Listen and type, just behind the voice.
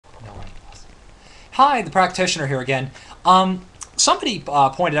Hi, the practitioner here again. Somebody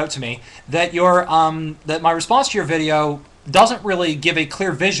pointed out to me that that my response to your video doesn't really give a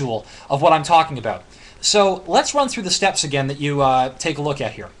clear visual of what I'm talking about. So let's run through the steps again that you take a look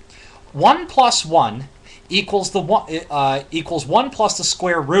at here. 1 plus 1 equals equals 1 plus the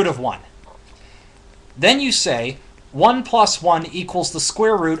square root of 1. Then you say 1 plus 1 equals the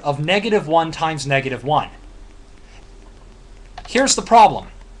square root of negative 1 times negative 1. Here's the problem.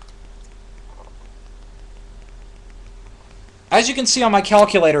 As you can see on my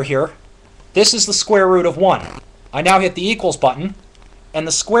calculator here, this is the square root of 1. I now hit the equals button, and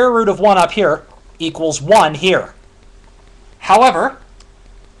the square root of 1 up here equals 1 here. However,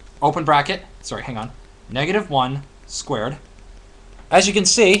 open bracket, negative 1 squared. As you can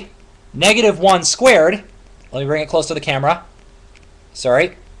see, negative 1 squared, let me bring it close to the camera.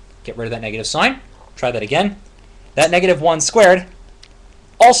 Sorry, get rid of that negative sign. Try that again. That negative 1 squared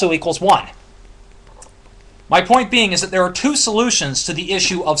also equals 1. My point being is that there are two solutions to the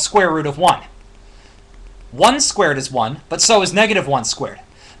issue of square root of 1. 1 squared is 1, but so is negative 1 squared.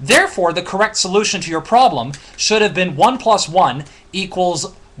 Therefore, the correct solution to your problem should have been 1 plus 1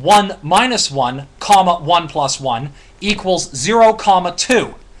 equals 1 minus 1, comma 1 plus 1 equals 0, comma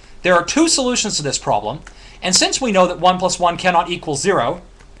 2. There are two solutions to this problem, and since we know that 1 plus 1 cannot equal 0,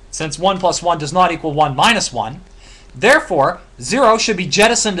 since 1 plus 1 does not equal 1 minus 1, therefore, 0 should be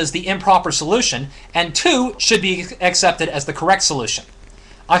jettisoned as the improper solution, and 2 should be accepted as the correct solution.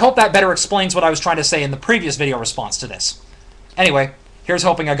 I hope that better explains what I was trying to say in the previous video response to this. Anyway, here's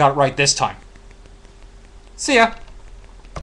hoping I got it right this time. See ya!